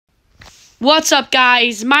What's up,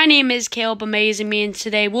 guys? My name is Caleb Amazing Me, and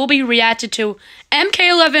today we'll be reacting to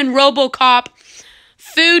MK11 Robocop,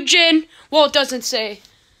 Fujin. Well, it doesn't say.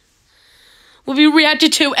 We'll be reacting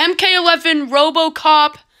to MK11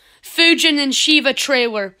 Robocop, Fujin, and Sheeva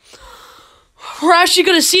trailer. We're actually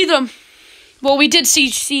gonna see them. Well, we did see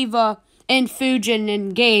Sheeva and Fujin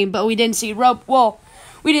in game, but we didn't see Robocop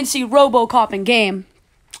in game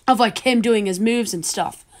of like him doing his moves and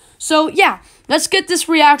stuff. So yeah, let's get this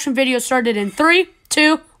reaction video started in 3,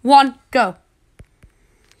 2, 1, go.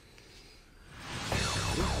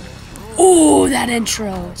 Oh, that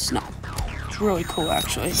intro. It's really cool,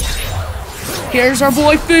 actually. Here's our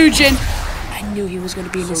boy Fujin. I knew he was going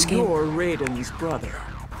to be in this game. You're Raiden's brother.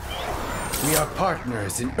 We are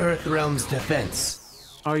partners in Earthrealm's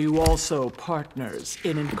defense. Are you also partners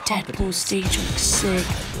in incompetence? Deadpool stage looks sick.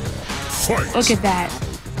 Fight. Look at that.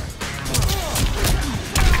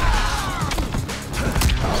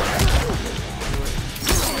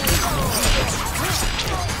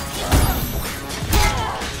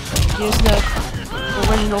 Here's the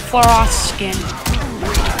original Frost skin.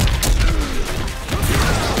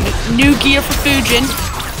 New gear for Fujin.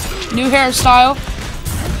 New hairstyle.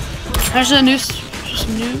 There's a new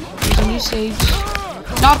stage.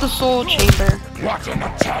 Not the soul chamber. What in the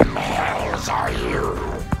 10 hells are you?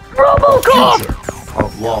 Robocop!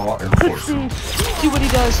 Of law enforcement. See what he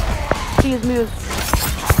does. See his moves.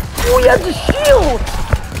 Oh, he has the shield!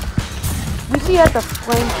 We see he has the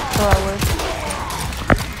flamethrower.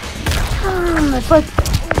 It's like,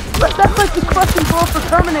 that's like the crushing blow for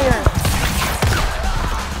Terminator.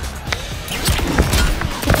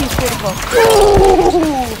 He's beautiful.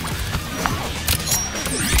 Ooh!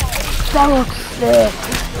 That looks sick.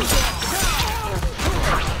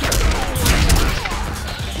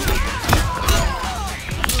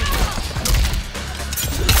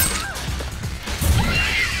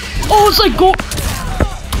 Oh, it's like Goro.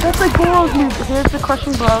 That's like Goro's move. Here's the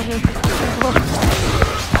crushing blow. Here's the crushing blow.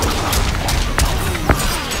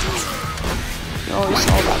 You always saw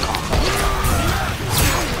that combo.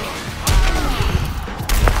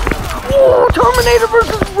 Oh, Terminator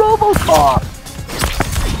versus Robocop.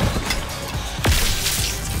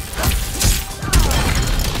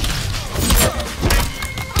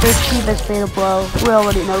 There's Sheeva's fatal blow. We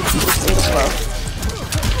already know Sheeva's fatal blow.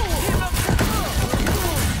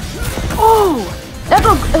 Oh!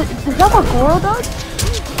 Is that what Goro does?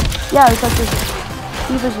 Yeah, it's like this.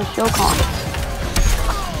 Sheeva's a Shokon.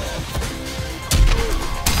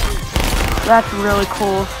 That's really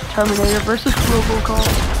cool. Terminator versus Robocop.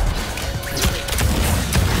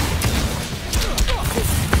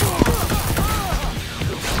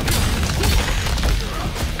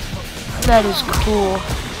 That is cool.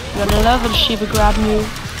 Gotta love a Sheeva grab move.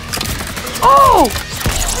 Oh!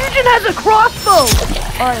 Fujin has a crossbow!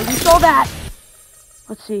 Alright, we saw that.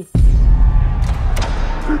 Let's see.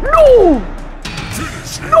 No!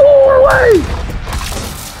 No way!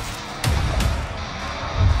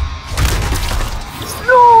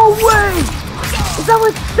 No way! Is that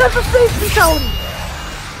like, that's a space fatality!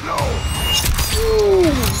 No!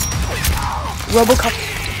 Ooh. Robocop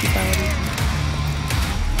fatality.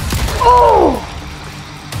 Oh!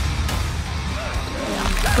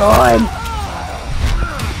 God!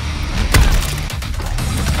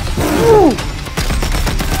 Ooh.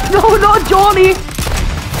 No, not Johnny!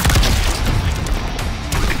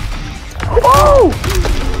 Oh!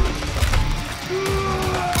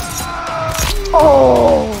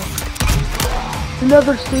 Oh!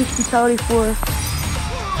 Another stage fatality for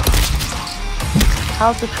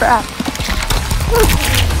how's the trap?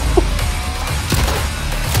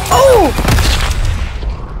 Oh!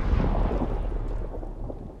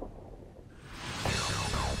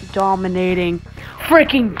 Dominating.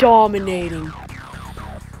 Freaking dominating.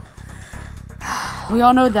 We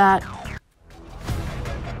all know that.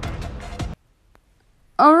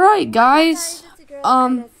 Alright, guys.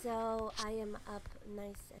 So I am up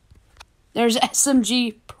nice. There's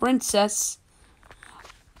SMG Princess.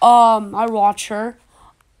 I watch her.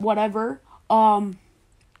 Whatever. You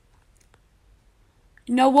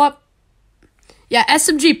know what? Yeah,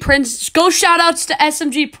 SMG Princess. Go shoutouts to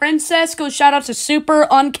SMG Princess. Go shoutouts to Super,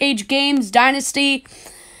 Uncaged Games, Dynasty,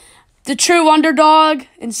 The True Underdog,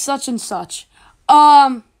 and such and such.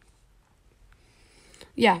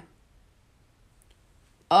 Yeah.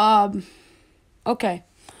 Okay.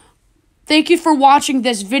 Thank you for watching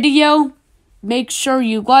this video. Make sure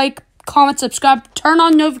you like, comment, subscribe, turn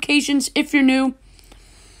on notifications if you're new.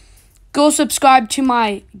 Go subscribe to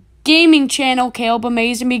my gaming channel, Caleb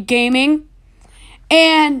Amazing Me Gaming.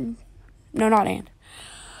 And, no, not and.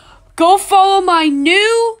 Go follow my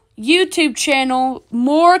new YouTube channel,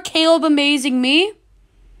 More Caleb Amazing Me.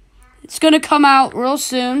 It's gonna come out real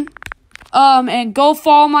soon. And go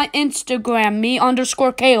follow my Instagram,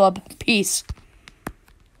 me_Caleb. Peace.